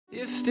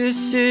If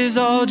this is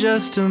all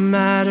just a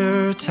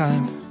matter of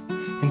time,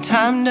 and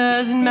time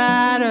doesn't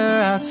matter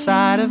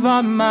outside of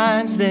our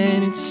minds,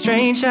 then it's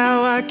strange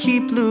how I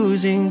keep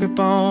losing grip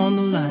on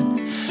the line.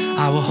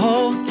 I will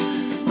hold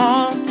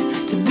on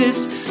to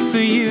this for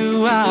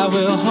you. I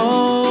will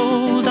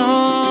hold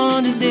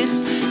on to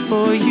this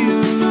for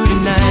you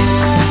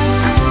tonight.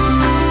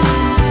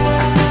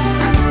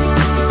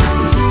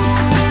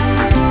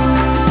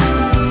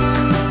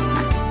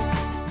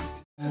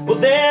 Well,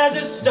 there's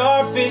a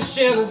starfish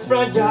in the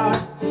front yard.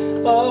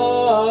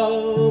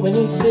 Oh, when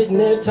he's sitting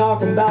there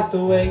talking about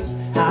the way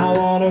how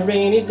on a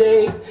rainy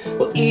day,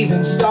 well,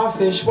 even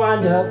starfish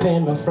wind up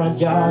in my front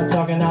yard,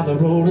 talking how the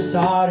road is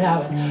hard,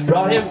 how it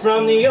brought him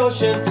from the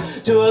ocean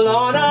to a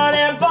lawn on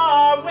and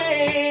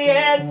Broadway,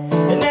 and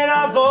then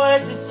our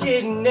voices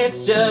hidden.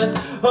 It's just,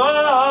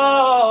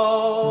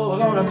 oh, we're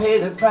gonna pay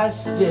the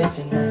price of it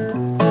tonight.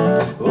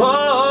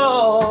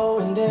 Whoa,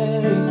 and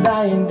there he's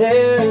lying,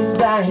 there he's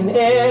dying,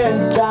 air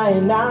is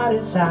drying out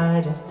his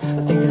side.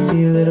 I think I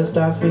see a little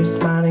starfish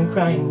smiling,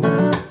 crying.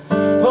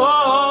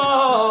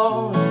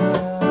 Oh,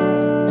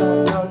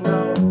 no, no,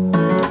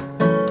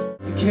 no.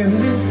 Carry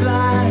this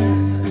light,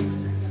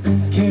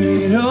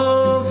 carry it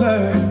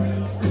over.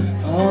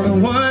 All the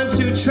ones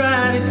who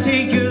try to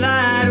take your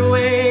light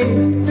away.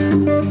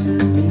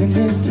 And in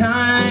this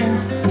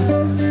time,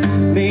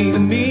 make the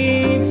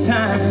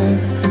meantime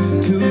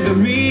to the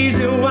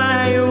reason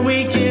why you're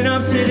waking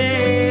up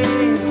today.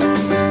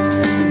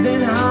 And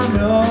then I'll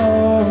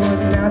know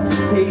not to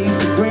take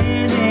for granted.